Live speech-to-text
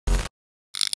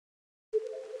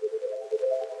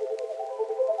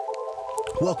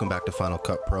Welcome back to Final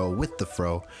Cut Pro with the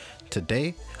Fro.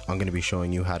 Today, I'm going to be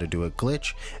showing you how to do a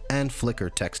glitch and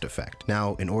flicker text effect.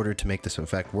 Now, in order to make this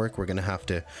effect work, we're going to have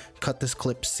to cut this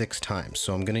clip 6 times.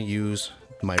 So I'm going to use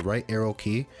my right arrow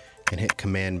key and hit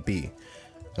Command B.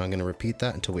 And I'm going to repeat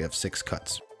that until we have 6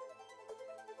 cuts.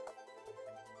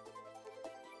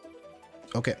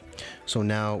 Okay, so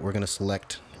now we're going to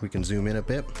select, we can zoom in a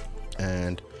bit,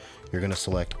 and you're going to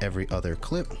select every other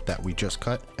clip that we just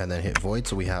cut and then hit void,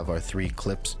 so we have our 3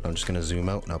 clips. I'm just going to zoom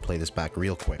out and I'll play this back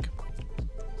real quick.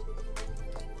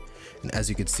 And as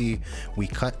you can see, we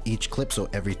cut each clip, so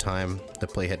every time the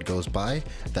playhead goes by,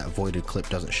 that voided clip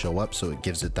doesn't show up, so it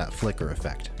gives it that flicker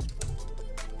effect.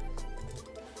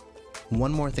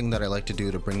 One more thing that I like to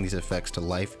do to bring these effects to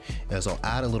life is I'll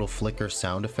add a little flicker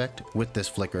sound effect with this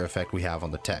flicker effect we have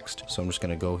on the text. So I'm just going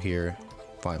to go here,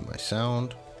 find my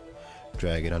sound,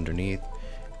 drag it underneath,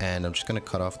 and I'm just going to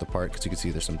cut off the part because you can see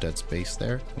there's some dead space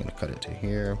there. I'm going to cut it to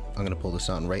here. I'm going to pull the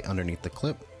sound right underneath the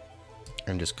clip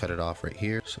and just cut it off right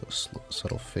here. So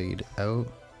subtle fade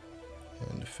out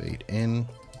and fade in.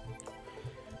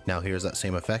 Now here's that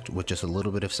same effect with just a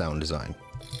little bit of sound design.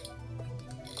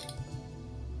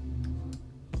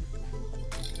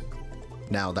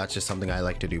 Now that's just something I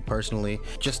like to do personally,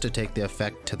 just to take the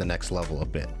effect to the next level a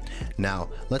bit. Now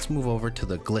let's move over to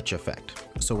the glitch effect.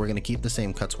 So we're going to keep the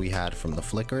same cuts we had from the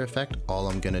flicker effect. All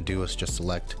I'm going to do is just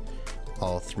select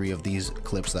all 3 of these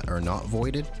clips that are not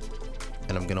voided,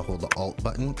 and I'm going to hold the Alt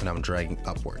button and I'm dragging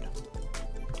upward.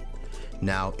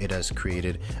 Now it has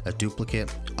created a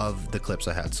duplicate of the clips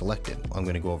I had selected. I'm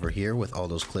going to go over here with all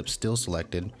those clips still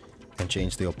selected and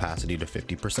change the opacity to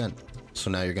 50%. So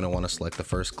now you're going to want to select the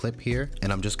first clip here,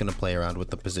 and I'm just going to play around with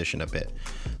the position a bit.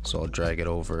 So I'll drag it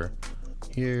over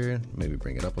here, maybe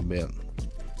bring it up a bit.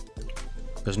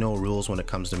 There's no rules when it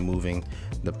comes to moving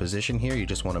the position here. You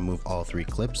just want to move all 3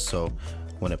 clips, so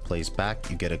when it plays back,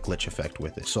 you get a glitch effect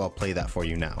with it. So I'll play that for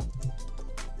you now.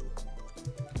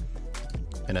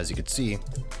 And as you can see,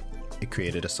 it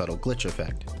created a subtle glitch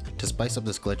effect. To spice up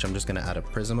this glitch, I'm just going to add a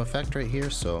prism effect right here.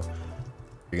 So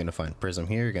you're going to find Prism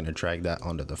here, you're going to drag that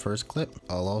onto the first clip.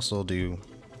 I'll also do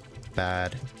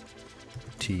bad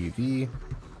TV.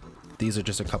 These are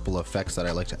just a couple of effects that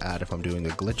I like to add if I'm doing a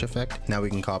glitch effect. Now we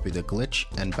can copy the glitch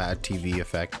and bad TV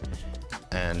effect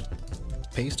and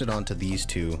paste it onto these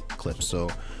 2 clips. So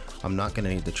I'm not going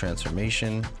to need the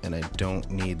transformation and I don't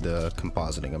need the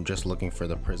compositing. I'm just looking for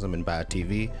the Prism and bad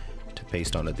TV to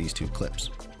paste onto these 2 clips.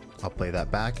 I'll play that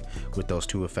back with those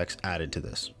 2 effects added to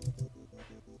this.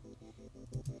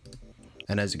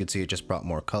 And as you can see, it just brought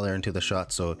more color into the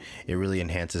shot, so it really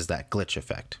enhances that glitch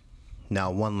effect. Now,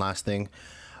 one last thing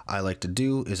I like to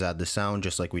do is add the sound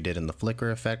just like we did in the flicker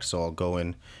effect. So I'll go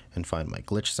in and find my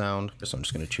glitch sound. So I'm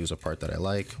just going to choose a part that I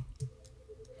like.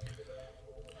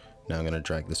 Now I'm going to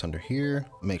drag this under here.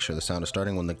 Make sure the sound is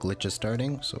starting when the glitch is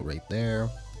starting. So right there.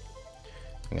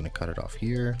 I'm going to cut it off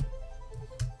here.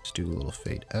 Just do a little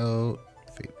fade out,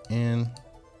 fade in.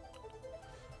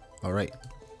 All right.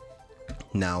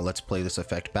 Now let's play this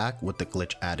effect back with the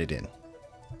glitch added in.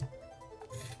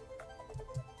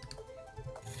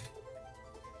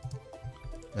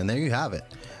 And there you have it.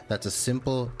 That's a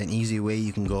simple and easy way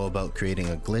you can go about creating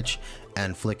a glitch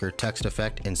and flicker text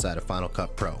effect inside of Final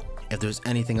Cut Pro. If there's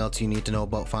anything else you need to know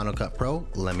about Final Cut Pro,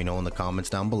 let me know in the comments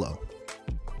down below.